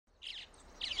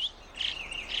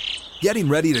Getting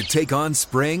ready to take on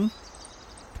spring?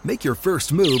 Make your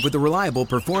first move with the reliable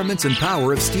performance and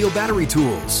power of Steel battery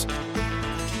tools.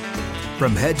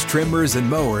 From hedge trimmers and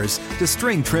mowers to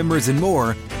string trimmers and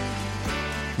more,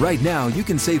 right now you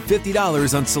can save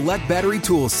 $50 on select battery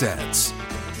tool sets.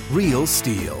 Real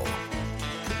Steel.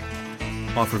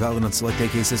 Offer valid on select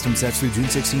AK system sets through June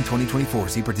 16, 2024.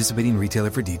 See participating retailer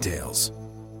for details.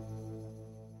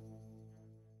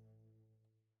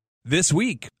 This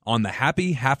week on the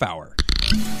Happy Half Hour.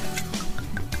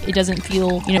 It doesn't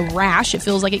feel, rash. It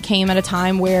feels like it came at a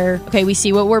time where, okay, we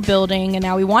see what we're building and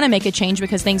now we want to make a change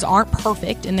because things aren't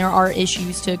perfect and there are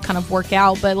issues to kind of work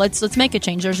out, but let's make a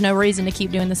change. There's no reason to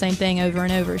keep doing the same thing over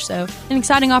and over. So an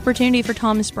exciting opportunity for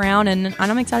Thomas Brown, and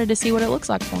I'm excited to see what it looks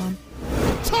like for him.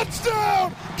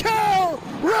 Touchdown, Carolina!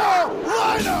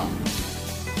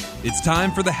 It's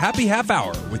time for the Happy Half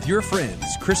Hour with your friends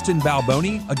Kristen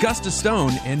Balboni, Augusta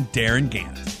Stone, and Darren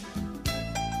Gant.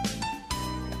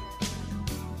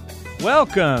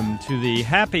 Welcome to the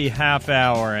Happy Half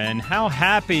Hour, and how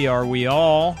happy are we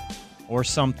all, or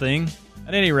something.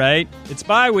 At any rate, it's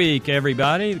bye week,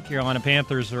 everybody. The Carolina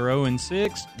Panthers are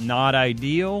 0-6, not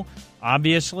ideal.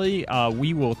 Obviously,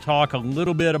 we will talk a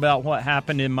little bit about what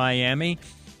happened in Miami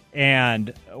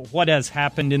and what has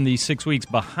happened in these 6 weeks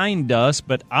behind us,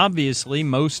 but obviously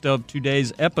most of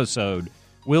today's episode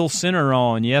will center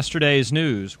on yesterday's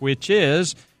news, which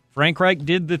is Frank Reich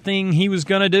did the thing he was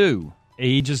going to do.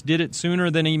 He just did it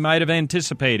sooner than he might have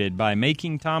anticipated by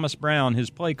making Thomas Brown his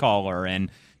play caller,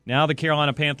 and now the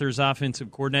Carolina Panthers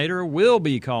offensive coordinator will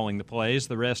be calling the plays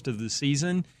the rest of the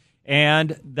season,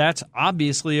 and that's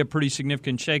obviously a pretty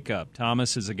significant shakeup.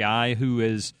 Thomas is a guy who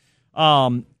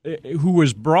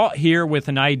was brought here with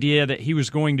an idea that he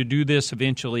was going to do this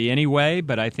eventually anyway,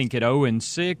 but I think at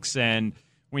 0-6, and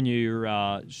when you're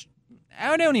I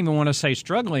don't even want to say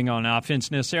struggling on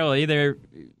offense necessarily. They're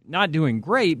not doing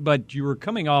great, but you were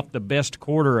coming off the best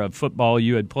quarter of football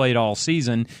you had played all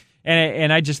season.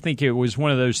 And I just think it was one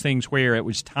of those things where it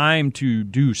was time to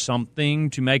do something,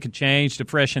 to make a change, to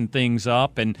freshen things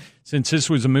up. And since this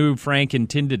was a move Frank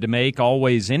intended to make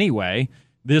always anyway,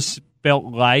 this felt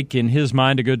like, in his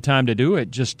mind, a good time to do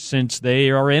it, just since they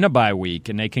are in a bye week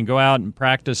and they can go out and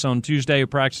practice on Tuesday or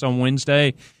practice on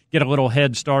Wednesday, get a little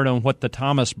head start on what the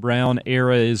Thomas Brown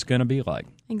era is going to be like.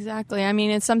 Exactly. I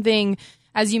mean, it's something,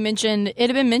 as you mentioned, it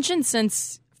had been mentioned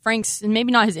since Frank's,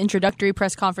 maybe not his introductory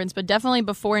press conference, but definitely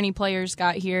before any players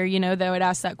got here. They would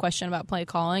ask that question about play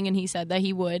calling, and he said that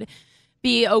he would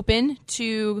be open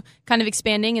to kind of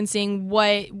expanding and seeing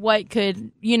what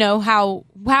could, how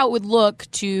it would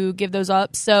look to give those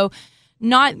up. So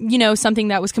not, something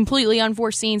that was completely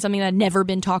unforeseen, something that had never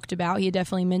been talked about. He had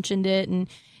definitely mentioned it. And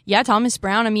yeah, Thomas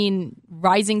Brown, I mean,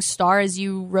 rising star, as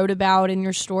you wrote about in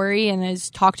your story and is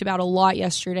talked about a lot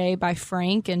yesterday by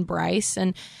Frank and Bryce.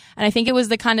 And I think it was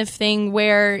the kind of thing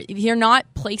where you're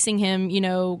not placing him,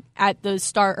 at the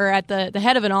start or at the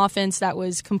head of an offense that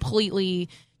was completely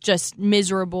just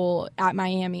miserable at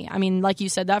Miami. I mean, like you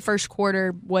said, that first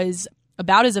quarter was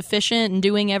about as efficient and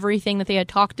doing everything that they had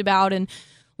talked about and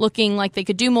looking like they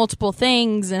could do multiple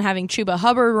things, and having Chuba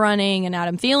Hubbard running and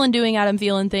Adam Thielen doing Adam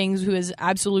Thielen things, who has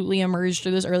absolutely emerged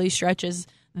through this early stretch as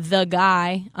the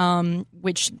guy,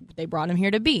 which they brought him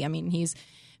here to be. I mean, he's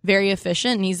very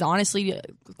efficient, and he's honestly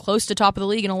close to top of the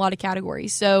league in a lot of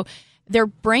categories. So they're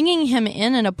bringing him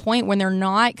in at a point when they're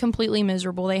not completely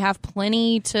miserable. They have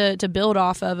plenty to build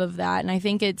off of that, and I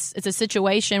think it's a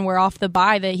situation where off the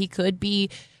bye that he could be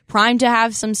primed to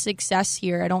have some success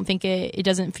here. I don't think it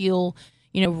doesn't feel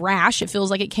rash. It feels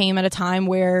like it came at a time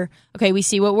where, okay, we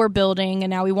see what we're building and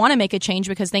now we want to make a change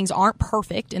because things aren't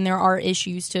perfect and there are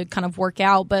issues to kind of work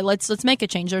out, but let's make a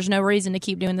change. There's no reason to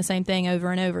keep doing the same thing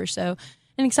over and over. So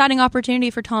an exciting opportunity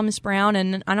for Thomas Brown,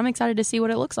 and I'm excited to see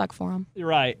what it looks like for him.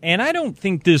 Right. And I don't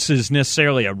think this is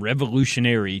necessarily a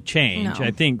revolutionary change. No.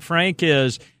 I think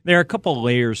there are a couple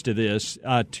layers to this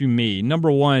to me.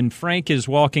 Number one, Frank is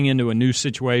walking into a new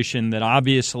situation that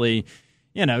obviously,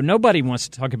 nobody wants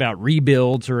to talk about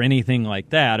rebuilds or anything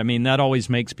like that. I mean, that always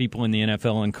makes people in the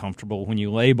NFL uncomfortable when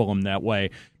you label them that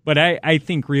way. But I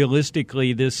think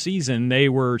realistically this season they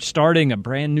were starting a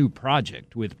brand new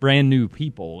project with brand new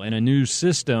people and a new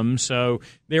system. So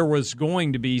there was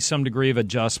going to be some degree of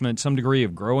adjustment, some degree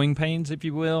of growing pains, if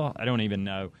you will. I don't even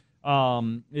know.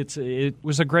 It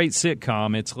was a great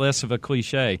sitcom. It's less of a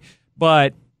cliche.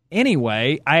 But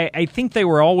anyway, I think they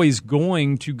were always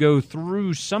going to go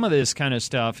through some of this kind of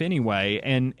stuff anyway.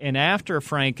 And after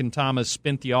Frank and Thomas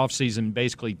spent the offseason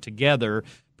basically together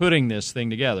putting this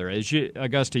thing together,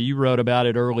 Augusta, you wrote about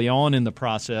it early on in the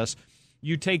process,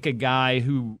 you take a guy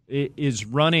who is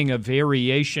running a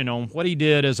variation on what he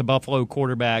did as a Buffalo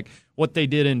quarterback, what they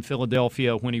did in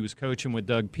Philadelphia when he was coaching with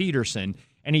Doug Peterson,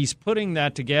 and he's putting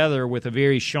that together with a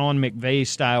very Sean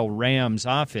McVay-style Rams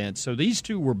offense. So these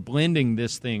two were blending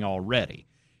this thing already.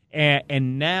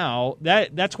 And now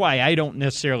that's why I don't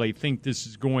necessarily think this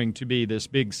is going to be this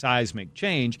big seismic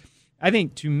change. I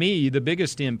think, to me, the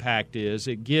biggest impact is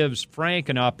it gives Frank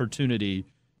an opportunity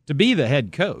to be the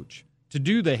head coach, to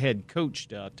do the head coach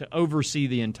stuff, to oversee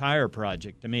the entire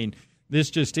project. I mean, this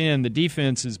just in, the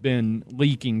defense has been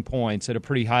leaking points at a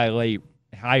pretty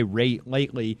high rate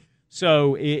lately.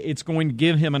 So it's going to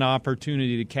give him an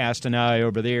opportunity to cast an eye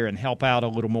over there and help out a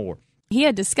little more. He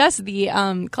had discussed the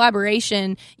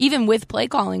collaboration even with play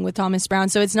calling with Thomas Brown,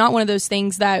 so it's not one of those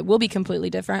things that will be completely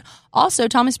different. Also,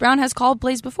 Thomas Brown has called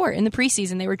plays before. In the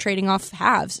preseason, they were trading off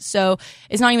halves, so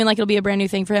it's not even like it'll be a brand new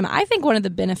thing for him. I think one of the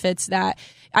benefits that,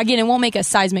 again, it won't make a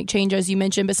seismic change, as you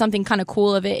mentioned, but something kind of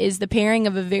cool of it is the pairing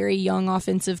of a very young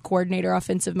offensive coordinator,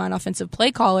 offensive mind, offensive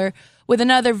play caller with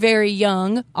another very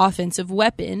young offensive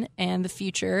weapon and the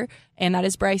future, and that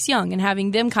is Bryce Young, and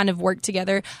having them kind of work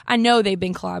together. I know they've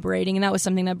been collaborating, and that was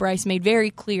something that Bryce made very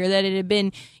clear, that it had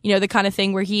been, the kind of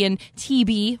thing where he and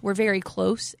TB were very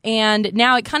close, and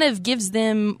now it kind of gives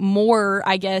them more,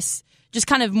 I guess, just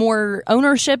kind of more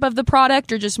ownership of the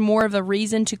product, or just more of a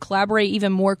reason to collaborate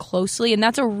even more closely. And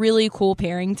that's a really cool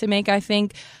pairing to make, I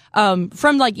think,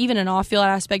 from like even an off-field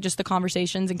aspect, just the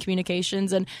conversations and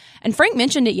communications. And Frank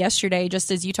mentioned it yesterday,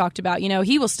 just as you talked about,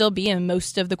 he will still be in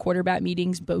most of the quarterback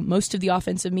meetings, but most of the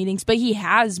offensive meetings, but he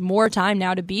has more time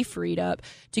now to be freed up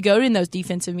to go in those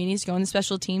defensive meetings, go in the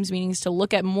special teams meetings, to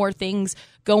look at more things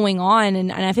going on.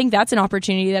 And I think that's an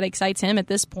opportunity that excites him at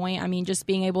this point. I mean, just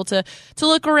being able to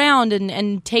look around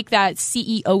and take that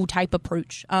CEO type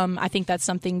approach. I think that's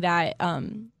something that,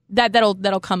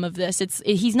 that'll come of this.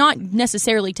 He's not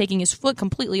necessarily taking his foot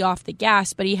completely off the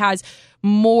gas, but he has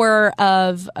more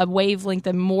of a wavelength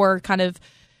and more kind of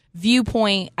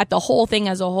viewpoint at the whole thing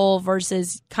as a whole,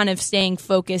 versus kind of staying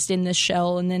focused in this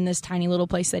shell and in this tiny little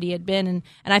place that he had been. And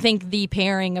I think the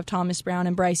pairing of Thomas Brown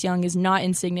and Bryce Young is not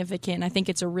insignificant. I think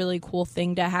it's a really cool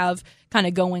thing to have kind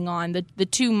of going on. The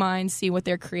two minds see what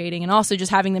they're creating, and also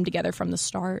just having them together from the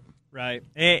start. Right.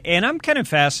 And I'm kind of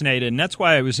fascinated, and that's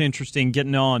why it was interesting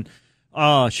getting on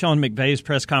Sean McVay's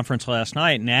press conference last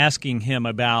night and asking him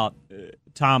about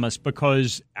Thomas,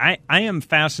 because I am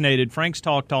fascinated. Frank's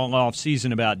talked all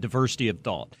offseason about diversity of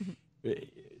thought. Mm-hmm.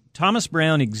 Thomas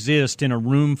Brown exists in a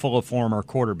room full of former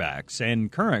quarterbacks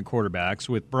and current quarterbacks,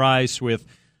 with Bryce, with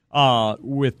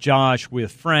Josh,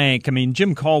 with Frank. I mean,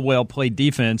 Jim Caldwell played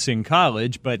defense in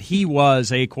college, but he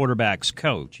was a quarterback's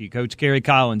coach. He coached Gary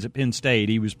Collins at Penn State.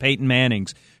 He was Peyton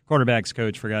Manning's quarterback's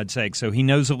coach, for God's sake. So he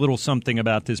knows a little something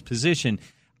about this position.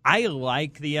 I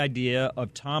like the idea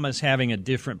of Thomas having a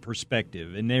different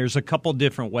perspective, and there's a couple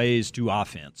different ways to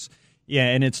offense. Yeah,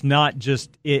 and it's not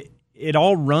just it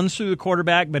all runs through the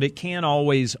quarterback, but it can't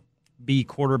always be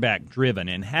quarterback driven.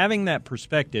 And having that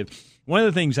perspective, one of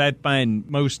the things I find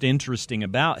most interesting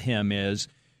about him is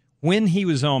when he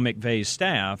was on McVay's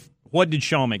staff, what did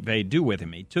Sean McVay do with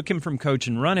him? He took him from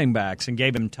coaching running backs and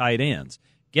gave him tight ends.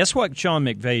 Guess what Sean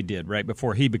McVay did right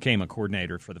before he became a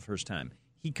coordinator for the first time?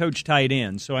 He coached tight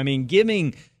ends. So, I mean,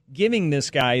 giving this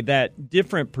guy that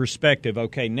different perspective,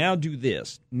 okay, now do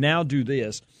this, now do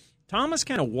this. Thomas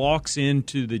kind of walks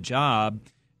into the job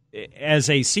as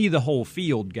a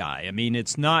see-the-whole-field guy. I mean,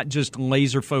 it's not just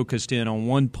laser-focused in on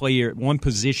one player, one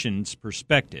position's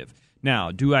perspective.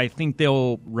 Now, do I think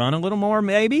they'll run a little more?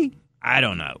 Maybe. I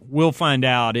don't know. We'll find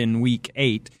out in Week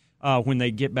 8 when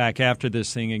they get back after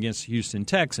this thing against the Houston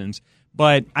Texans.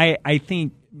 But I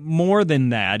think more than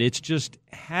that, it's just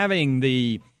having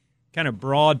the kind of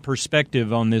broad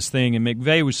perspective on this thing, and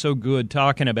McVay was so good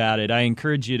talking about it. I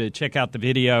encourage you to check out the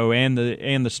video and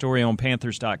the story on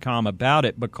Panthers.com about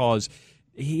it, because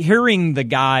hearing the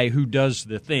guy who does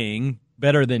the thing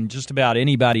better than just about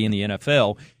anybody in the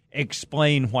NFL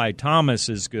explain why Thomas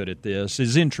is good at this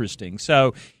is interesting.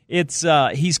 So it's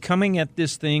he's coming at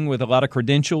this thing with a lot of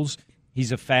credentials.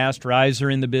 He's a fast riser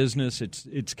in the business.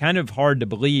 It's kind of hard to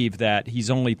believe that he's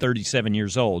only 37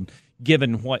 years old,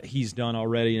 given what he's done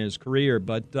already in his career.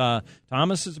 But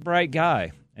Thomas is a bright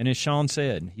guy, and as Sean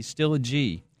said, he's still a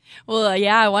G. Well,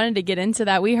 yeah, I wanted to get into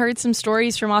that. We heard some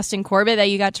stories from Austin Corbett that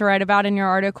you got to write about in your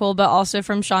article, but also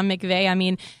from Sean McVay. I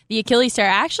mean, the Achilles tear,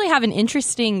 I actually have an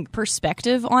interesting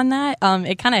perspective on that.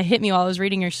 It kind of hit me while I was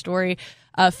reading your story.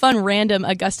 Fun, random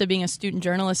Augusta being a student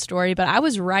journalist story, but I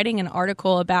was writing an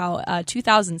article about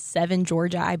 2007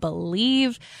 Georgia, I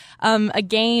believe, a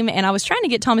game, and I was trying to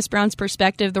get Thomas Brown's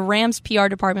perspective. The Rams PR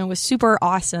department was super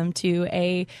awesome to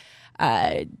a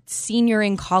senior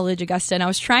in college, Augusta, and I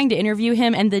was trying to interview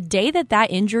him. And the day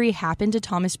that injury happened to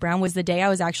Thomas Brown was the day I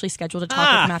was actually scheduled to talk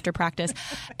with him after practice.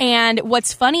 And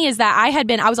what's funny is that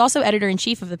I was also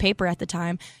editor-in-chief of the paper at the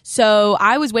time. So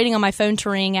I was waiting on my phone to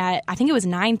ring at, I think it was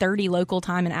 9:30 local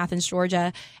time in Athens,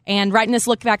 Georgia. And writing this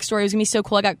look-back story was going to be so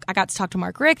cool. I got to talk to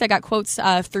Mark Richt. I got quotes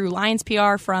through Lions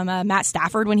PR from Matt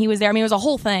Stafford when he was there. I mean, it was a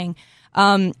whole thing.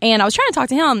 And I was trying to talk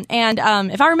to him, and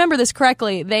if I remember this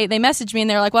correctly, they messaged me and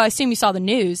they were like, "Well, I assume you saw the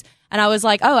news." And I was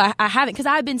like, "Oh, I haven't," because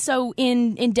I had been so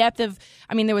in depth of.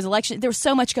 I mean, there was election, there was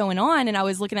so much going on, and I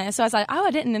was looking at it. So I was like, "Oh,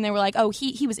 I didn't." And they were like, "Oh,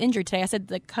 he was injured today." I said,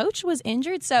 "The coach was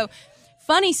injured." So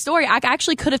funny story. I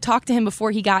actually could have talked to him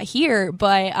before he got here,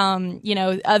 but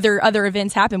other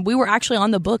events happened. We were actually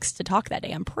on the books to talk that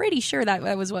day. I'm pretty sure that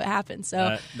was what happened.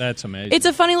 So that's amazing. It's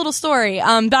a funny little story.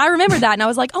 But I remember that, and I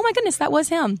was like, "Oh my goodness, that was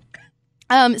him."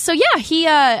 So yeah, he,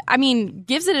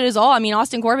 gives it his all. I mean,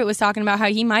 Austin Corbett was talking about how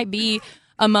he might be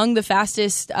among the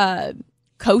fastest,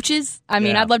 coaches. I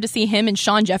mean, I'd love to see him and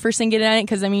Sean Jefferson get in it.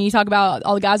 Cause I mean, you talk about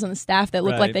all the guys on the staff that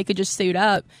look like they could just suit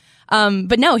up.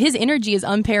 But no, his energy is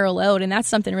unparalleled. And that's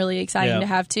something really exciting to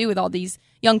have too, with all these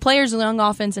young players and young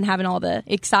offense and having all the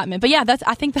excitement. But yeah,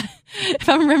 I think that if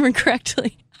I'm remembering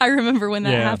correctly, I remember when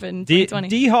that happened in 2020.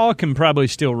 D-Hall can probably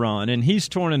still run, and he's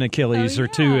torn an Achilles or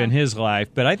two in his life,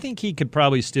 but I think he could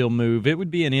probably still move. It would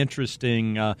be an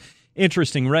interesting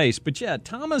race. But, yeah,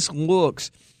 Thomas looks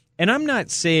 – and I'm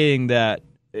not saying that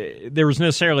there was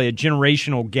necessarily a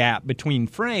generational gap between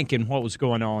Frank and what was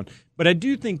going on, but I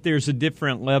do think there's a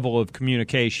different level of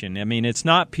communication. I mean, it's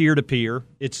not peer-to-peer.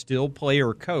 It's still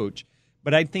player-coach.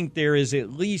 But I think there is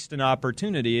at least an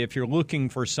opportunity, if you're looking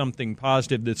for something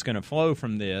positive that's going to flow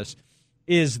from this,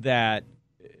 is that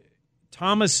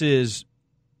Thomas's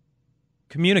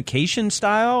communication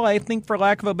style, I think, for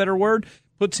lack of a better word,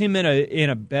 puts him in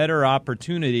a better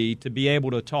opportunity to be able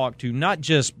to talk to not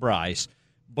just Bryce,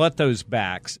 but those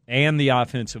backs and the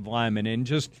offensive linemen. And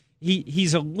just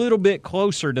he's a little bit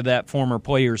closer to that former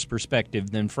player's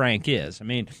perspective than Frank is. I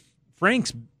mean,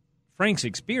 Frank's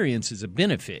experience is a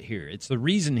benefit here. It's the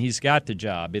reason he's got the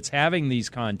job. It's having these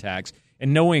contacts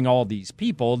and knowing all these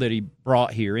people that he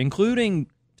brought here, including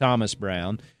Thomas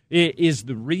Brown, is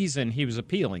the reason he was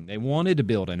appealing. They wanted to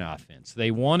build an offense. They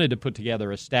wanted to put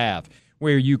together a staff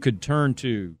where you could turn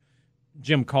to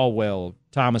Jim Caldwell,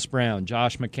 Thomas Brown,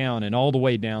 Josh McCown, and all the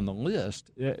way down the list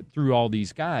through all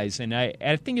these guys. And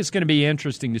I think it's going to be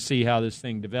interesting to see how this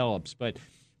thing develops. But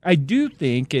I do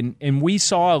think, and we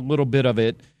saw a little bit of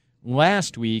it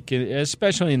last week,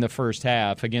 especially in the first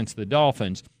half against the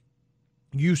Dolphins,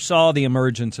 you saw the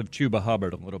emergence of Chuba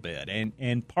Hubbard a little bit.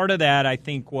 And part of that, I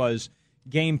think, was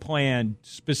game plan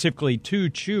specifically to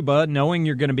Chuba, knowing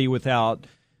you're going to be without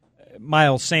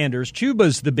Miles Sanders.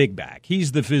 Chuba's the big back.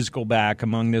 He's the physical back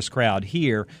among this crowd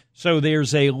here. So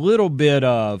there's a little bit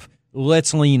of,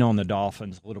 let's lean on the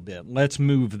Dolphins a little bit. Let's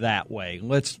move that way.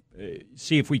 Let's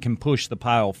see if we can push the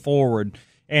pile forward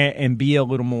and be a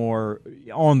little more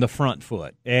on the front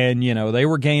foot. And, they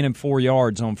were gaining 4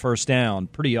 yards on first down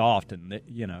pretty often.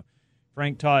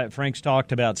 Frank's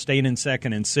talked about staying in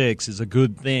 2nd and 6 is a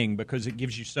good thing because it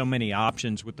gives you so many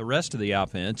options with the rest of the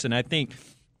offense. And I think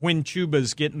when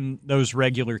Chuba's getting those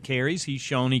regular carries, he's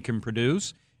shown he can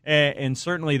produce. And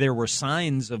certainly there were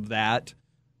signs of that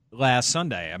last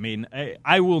Sunday. I mean,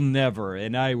 I will never,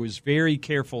 and I was very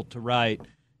careful to write,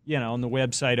 on the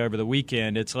website over the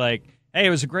weekend, it's like, hey, it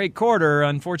was a great quarter.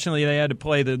 Unfortunately, they had to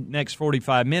play the next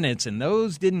 45 minutes, and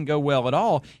those didn't go well at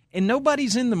all. And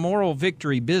nobody's in the moral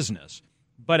victory business.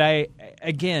 But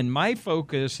my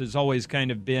focus has always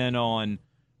kind of been on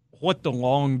what the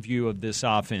long view of this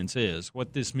offense is,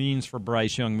 what this means for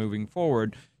Bryce Young moving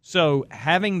forward. So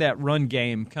having that run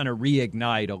game kind of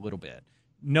reignite a little bit,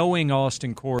 knowing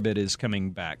Austin Corbett is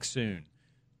coming back soon.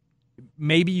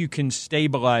 Maybe you can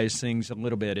stabilize things a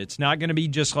little bit. It's not going to be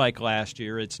just like last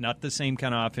year. It's not the same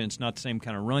kind of offense, not the same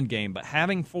kind of run game, but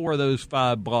having 4 of those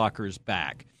 5 blockers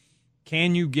back,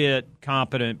 can you get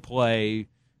competent play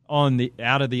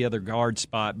out of the other guard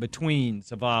spot between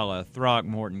Zavala,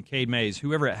 Throckmorton, Cade Mays,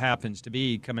 whoever it happens to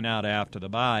be coming out after the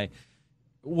bye?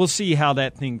 We'll see how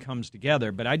that thing comes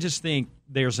together, but I just think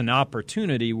there's an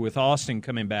opportunity with Austin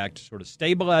coming back to sort of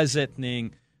stabilize that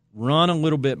thing, run a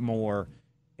little bit more,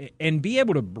 and be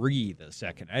able to breathe a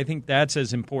second. I think that's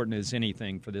as important as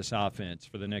anything for this offense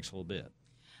for the next little bit.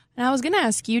 And I was going to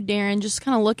ask you, Darren, just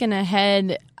kind of looking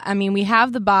ahead. I mean, we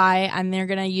have the bye, and they're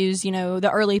going to use, the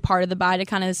early part of the bye to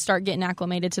kind of start getting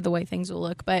acclimated to the way things will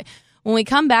look. But when we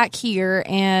come back here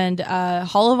and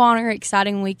Hall of Honor,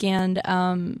 exciting weekend,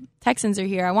 Texans are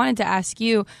here, I wanted to ask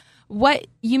you, What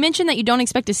you mentioned that you don't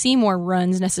expect to see more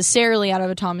runs necessarily out of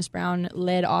a Thomas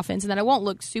Brown-led offense, and that it won't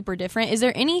look super different. Is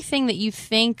there anything that you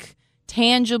think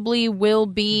tangibly will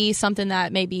be something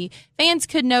that maybe fans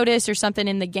could notice, or something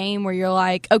in the game where you're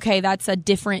like, okay, that's a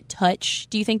different touch?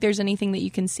 Do you think there's anything that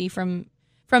you can see from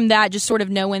that, just sort of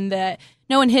knowing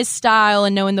his style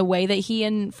and knowing the way that he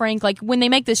and Frank, like when they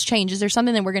make this change, is there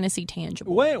something that we're going to see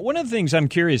tangible? One of the things I'm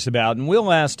curious about, and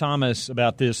we'll ask Thomas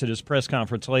about this at his press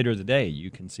conference later today.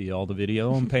 You can see all the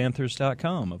video on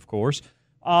Panthers.com, of course.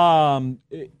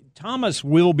 Thomas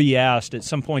will be asked at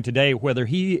some point today whether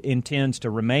he intends to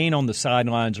remain on the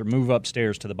sidelines or move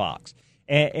upstairs to the box.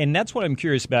 And that's what I'm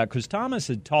curious about, because Thomas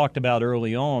had talked about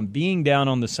early on being down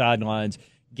on the sidelines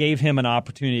gave him an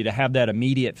opportunity to have that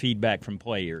immediate feedback from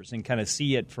players and kind of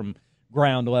see it from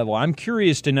ground level. I'm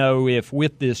curious to know if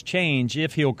with this change,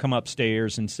 if he'll come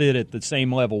upstairs and sit at the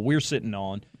same level we're sitting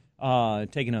on,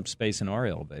 taking up space in our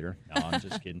elevator. No, I'm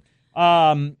just kidding.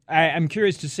 I'm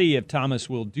curious to see if Thomas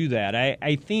will do that.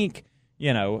 I think,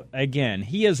 again,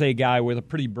 he is a guy with a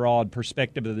pretty broad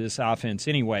perspective of this offense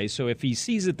anyway, so if he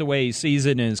sees it the way he sees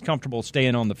it and is comfortable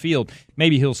staying on the field,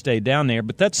 maybe he'll stay down there.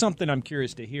 But that's something I'm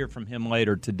curious to hear from him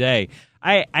later today.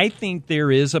 I think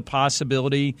there is a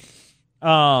possibility.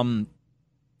 I'm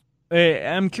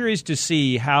curious to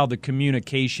see how the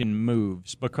communication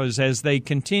moves, because as they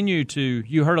continue to –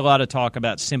 you heard a lot of talk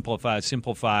about simplify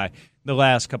the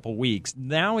last couple weeks.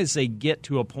 Now as they get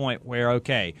to a point where,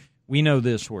 okay – we know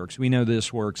this works.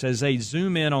 As they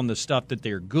zoom in on the stuff that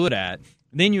they're good at,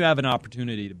 then you have an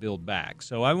opportunity to build back.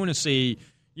 So I want to see,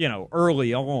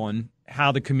 early on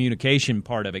how the communication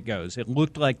part of it goes. It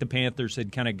looked like the Panthers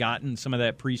had kind of gotten some of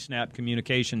that pre-snap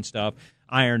communication stuff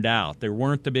ironed out. There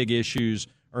weren't the big issues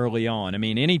early on. I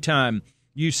mean, anytime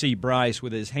you see Bryce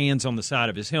with his hands on the side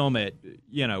of his helmet,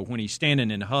 when he's standing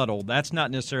in huddle, that's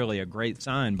not necessarily a great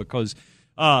sign, because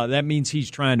that means he's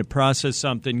trying to process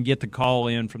something, get the call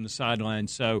in from the sideline.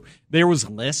 So there was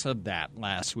less of that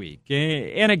last week.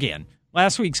 And again,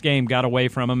 last week's game got away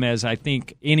from him, as I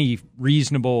think any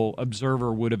reasonable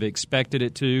observer would have expected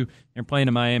it to. They're playing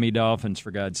the Miami Dolphins, for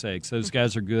God's sakes. Those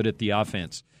guys are good at the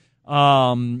offense.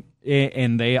 And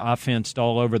they offensed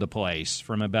all over the place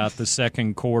from about the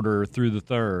second quarter through the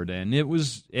third, and it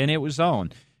was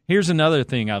on. Here's another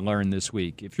thing I learned this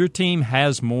week. If your team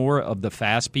has more of the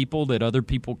fast people that other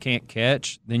people can't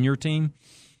catch than your team,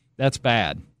 that's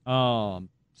bad. So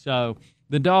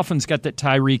the Dolphins got that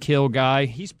Tyreek Hill guy.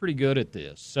 He's pretty good at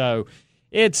this. So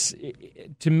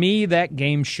to me, that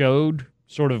game showed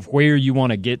sort of where you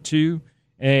want to get to,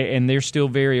 and they're still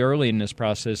very early in this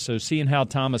process. So seeing how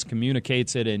Thomas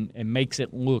communicates it and makes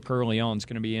it look early on is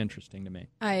going to be interesting to me.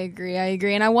 I agree.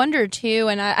 And I wonder, too,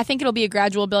 and I think it'll be a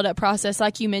gradual build-up process.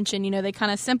 Like you mentioned, they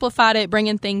kind of simplified it,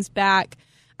 bringing things back.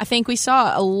 I think we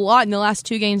saw a lot in the last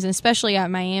two games, and especially at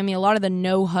Miami, a lot of the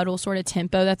no-huddle sort of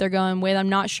tempo that they're going with. I'm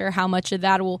not sure how much of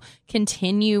that will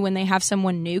continue when they have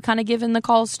someone new kind of giving the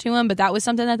calls to them, but that was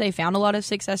something that they found a lot of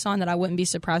success on that I wouldn't be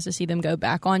surprised to see them go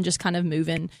back on, just kind of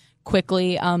moving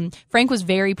quickly. Frank was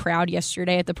very proud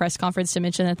yesterday at the press conference to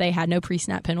mention that they had no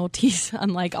pre-snap penalties,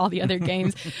 unlike all the other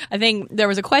games. I think there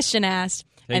was a question asked.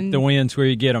 Take the wins where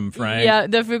you get them, Frank. Yeah,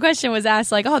 the question was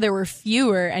asked, like, there were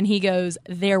fewer, and he goes,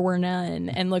 there were none,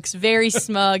 and looks very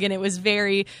smug, and it was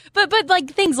very, but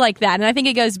like things like that. And I think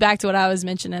it goes back to what I was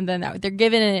mentioning, then that they're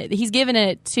giving it, he's giving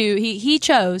it to, he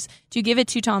chose to give it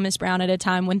to Thomas Brown at a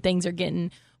time when things are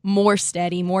getting more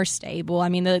steady, more stable. I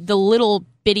mean, the little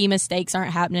bitty mistakes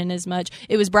aren't happening as much.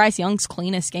 It was Bryce Young's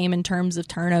cleanest game in terms of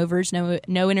turnovers, no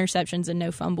interceptions and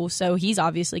no fumbles. So he's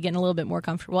obviously getting a little bit more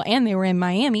comfortable. And they were in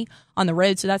Miami on the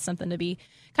road, so that's something to be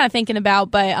kind of thinking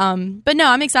about. But no,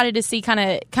 I'm excited to see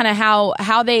kind of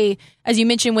how they, as you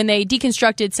mentioned, when they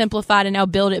deconstructed, simplified, and now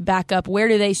build it back up. Where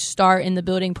do they start in the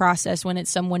building process when it's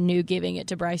someone new giving it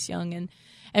to Bryce Young,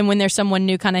 and when there's someone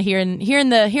new kind of hearing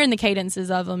the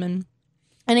cadences of them.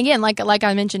 And again, like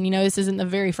I mentioned, this isn't the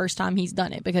very first time he's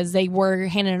done it, because they were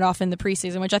handing it off in the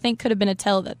preseason, which I think could have been a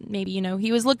tell that maybe,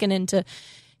 he was looking into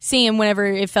seeing whenever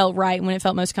it felt right, when it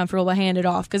felt most comfortable to hand it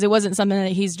off, because it wasn't something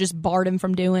that he's just barred him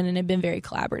from doing, and it had been very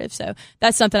collaborative. So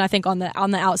that's something I think on the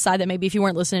outside that maybe if you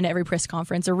weren't listening to every press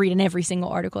conference or reading every single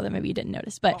article, that maybe you didn't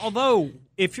notice. But although,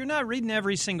 if you're not reading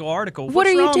every single article, what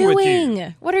are you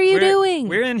doing? What are you doing?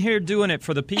 We're in here doing it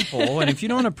for the people, and if you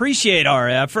don't appreciate our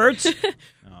efforts...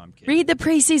 Read the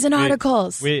preseason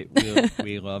articles. We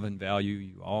love and value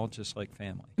you all just like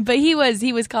family. But he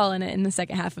was calling it in the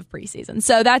second half of preseason.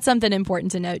 So that's something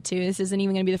important to note, too. This isn't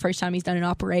even going to be the first time he's done it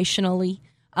operationally.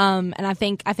 And I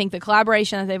think the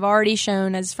collaboration that they've already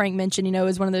shown, as Frank mentioned,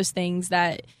 is one of those things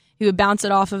that he would bounce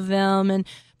it off of them, and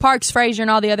Parks, Frazier, and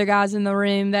all the other guys in the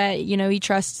room that he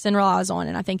trusts and relies on.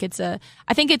 And I think it's a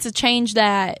change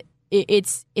that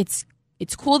it's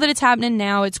cool that it's happening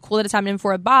now. It's cool that it's happening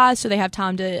for a bye, so they have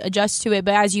time to adjust to it.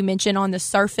 But as you mentioned, on the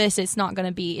surface, it's not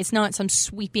some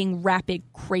sweeping, rapid,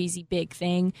 crazy big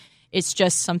thing. It's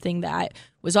just something that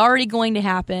was already going to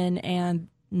happen, and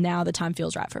now the time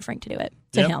feels right for Frank to do it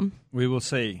to him. We will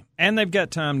see. And they've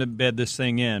got time to bed this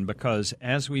thing in because,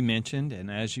 as we mentioned,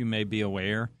 and as you may be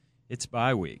aware, it's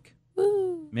bye week.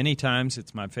 Woo. Many times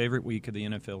it's my favorite week of the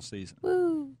NFL season.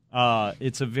 Woo.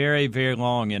 It's a very, very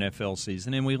long NFL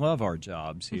season, and we love our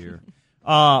jobs here.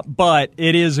 But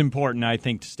it is important, I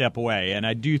think, to step away. And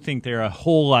I do think there are a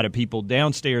whole lot of people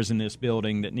downstairs in this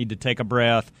building that need to take a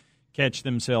breath, catch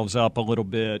themselves up a little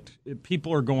bit.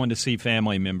 People are going to see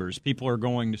family members. People are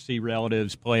going to see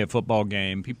relatives play a football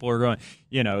game. People are going,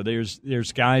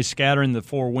 there's guys scattering the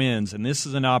 4 winds, and this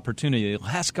is an opportunity. The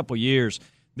last couple of years,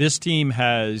 this team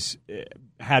has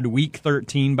had Week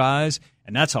 13 buys,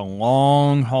 and that's a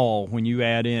long haul when you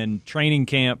add in training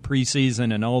camp,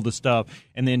 preseason, and all the stuff.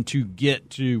 And then to get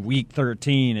to Week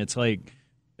 13, it's like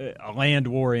a land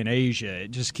war in Asia.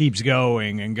 It just keeps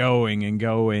going and going and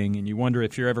going, and you wonder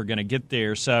if you're ever going to get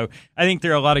there. So I think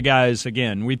there are a lot of guys,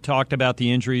 again, we've talked about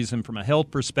the injuries, and from a health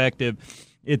perspective,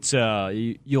 it's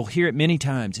you'll hear it many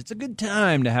times. It's a good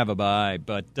time to have a bye,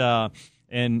 but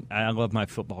and I love my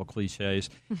football cliches,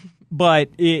 but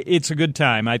it's a good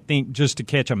time, I think, just to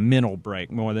catch a mental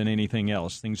break more than anything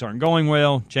else. Things aren't going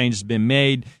well. Change has been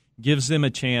made. Gives them a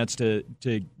chance to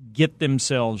get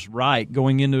themselves right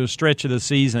going into a stretch of the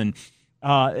season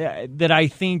that I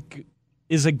think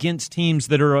is against teams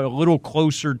that are a little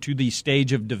closer to the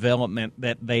stage of development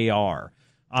that they are.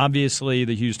 Obviously,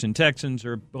 the Houston Texans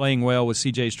are playing well with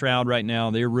C.J. Stroud right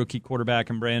now, their rookie quarterback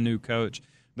and brand-new coach.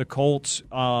 The Colts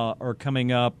are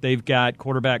coming up. They've got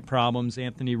quarterback problems.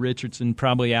 Anthony Richardson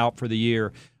probably out for the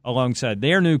year alongside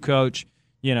their new coach.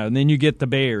 And then you get the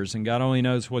Bears, and God only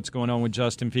knows what's going on with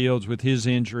Justin Fields with his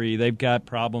injury. They've got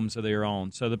problems of their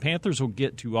own. So the Panthers will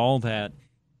get to all that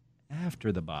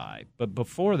after the bye. But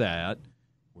before that,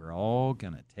 we're all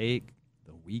going to take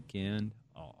the weekend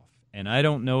off. And I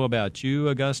don't know about you,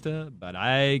 Augusta, but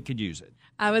I could use it.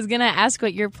 I was going to ask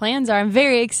what your plans are. I'm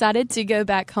very excited to go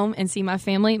back home and see my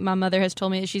family. My mother has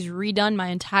told me that she's redone my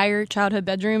entire childhood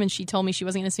bedroom, and she told me she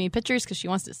wasn't going to send me pictures because she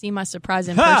wants to see my surprise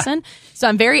in person. So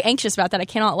I'm very anxious about that. I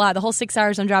cannot lie. The whole 6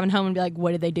 hours I'm driving home and be like,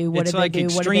 what did they do? What did they do?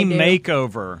 It's like Extreme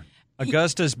Makeover.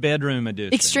 Augusta's bedroom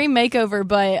edition. Extreme makeover,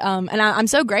 but and I'm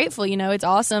so grateful. It's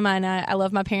awesome, and I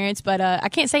love my parents. But I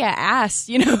can't say I asked.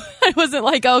 I wasn't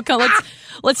like, oh, come,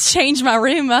 let's change my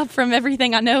room up from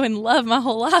everything I know and love my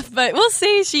whole life. But we'll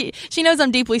see. She knows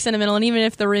I'm deeply sentimental, and even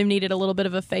if the room needed a little bit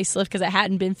of a facelift because it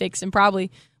hadn't been fixed in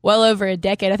probably well over a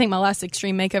decade. I think my last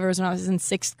extreme makeover was when I was in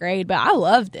 6th grade, but I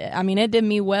loved it. I mean, it did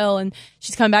me well, and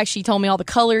she's come back. She told me all the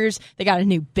colors. They got a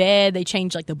new bed. They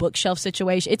changed the bookshelf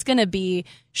situation. It's going to be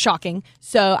shocking.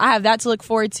 So I have that to look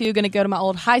forward to. Going to go to my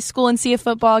old high school and see a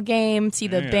football game, see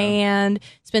the band,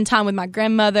 spend time with my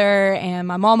grandmother and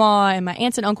my Mawmaw and my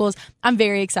aunts and uncles. I'm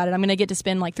very excited. I'm going to get to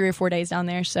spend 3 or 4 days down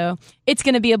there. So it's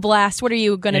going to be a blast. What are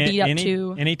you going to be up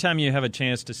to? Anytime you have a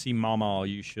chance to see Mawmaw,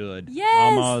 you should.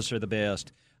 Yes. Mawmaws are the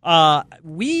best. I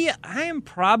am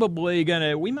probably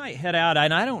we might head out,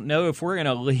 and I don't know if we're going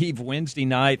to leave Wednesday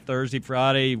night, Thursday,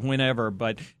 Friday, whenever,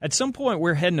 but at some point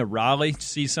we're heading to Raleigh to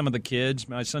see some of the kids.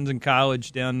 My son's in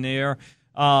college down there.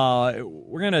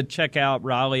 We're going to check out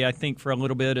Raleigh, I think, for a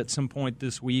little bit at some point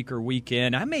this week or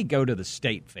weekend. I may go to the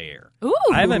state fair. Ooh.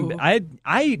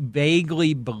 I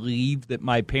vaguely believe that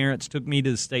my parents took me to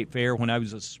the state fair when I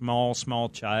was a small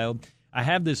child. I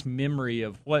have this memory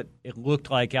of what it looked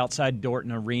like outside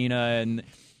Dorton Arena and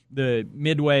the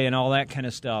Midway and all that kind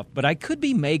of stuff. But I could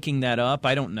be making that up.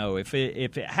 I don't know. If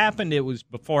it happened, it was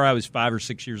before I was 5 or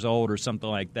 6 years old or something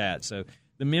like that. So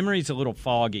the memory's a little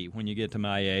foggy when you get to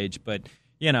my age. But,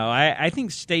 I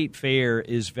think State Fair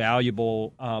is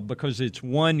valuable because it's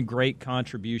one great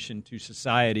contribution to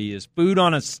society is food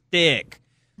on a stick.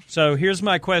 So here's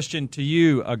my question to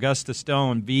you, Augusta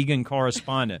Stone, vegan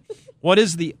correspondent. What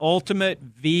is the ultimate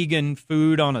vegan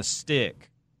food on a stick?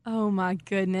 Oh, my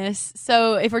goodness.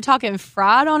 So if we're talking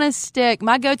fried on a stick,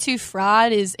 my go-to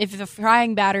fried is if the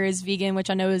frying batter is vegan,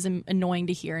 which I know is annoying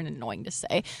to hear and annoying to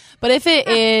say. But if it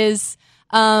is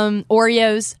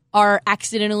Oreos are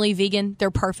accidentally vegan, they're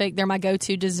perfect. They're my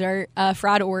go-to dessert.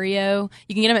 Fried Oreo.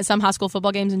 You can get them at some high school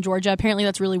football games in Georgia. Apparently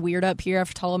that's really weird up here.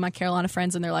 I've told my Carolina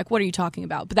friends, and they're like, what are you talking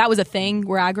about? But that was a thing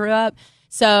where I grew up.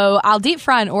 So I'll deep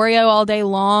fry an Oreo all day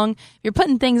long. If you're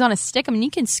putting things on a stick, I mean,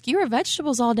 you can skewer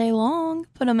vegetables all day long,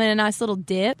 put them in a nice little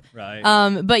dip. Right.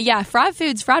 But yeah, fried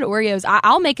foods, fried Oreos,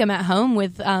 I'll make them at home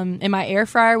with in my air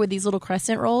fryer with these little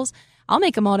crescent rolls. I'll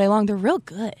make them all day long. They're real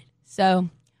good. So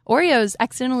Oreo's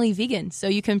accidentally vegan, so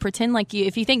you can pretend like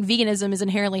if you think veganism is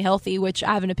inherently healthy, which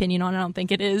I have an opinion on, I don't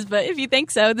think it is, but if you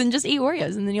think so, then just eat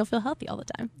Oreos and then you'll feel healthy all the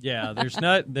time. Yeah,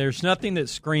 there's nothing that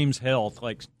screams health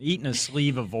like eating a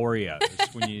sleeve of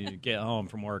Oreos when you get home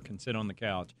from work and sit on the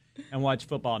couch and watch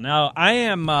football. Now,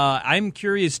 I'm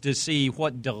curious to see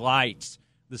what delights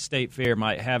the State Fair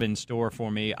might have in store for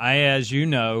me. As you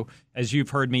know, as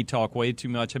you've heard me talk way too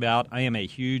much about, I am a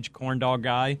huge corn dog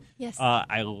guy. Yes.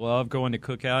 I love going to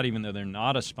Cookout, even though they're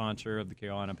not a sponsor of the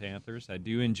Carolina Panthers. I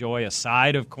do enjoy a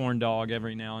side of corn dog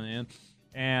every now and then.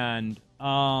 And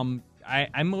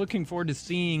I'm looking forward to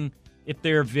seeing if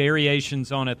there are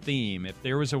variations on a theme, if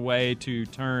there was a way to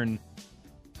turn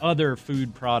other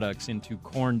food products into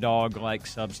corn dog-like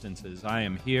substances. I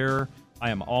am here. I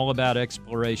am all about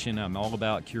exploration. I'm all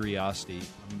about curiosity.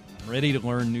 I'm ready to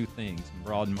learn new things and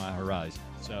broaden my horizon.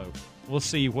 So we'll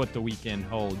see what the weekend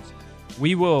holds.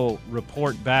 We will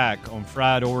report back on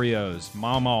fried Oreos,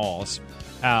 Mawmaw's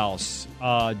house,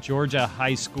 Georgia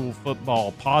high school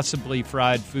football, possibly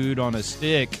fried food on a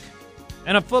stick,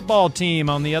 and a football team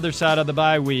on the other side of the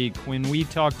bye week when we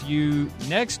talk to you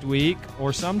next week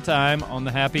or sometime on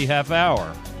the Happy Half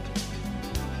Hour.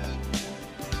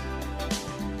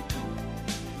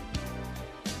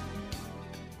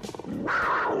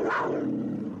 Wow.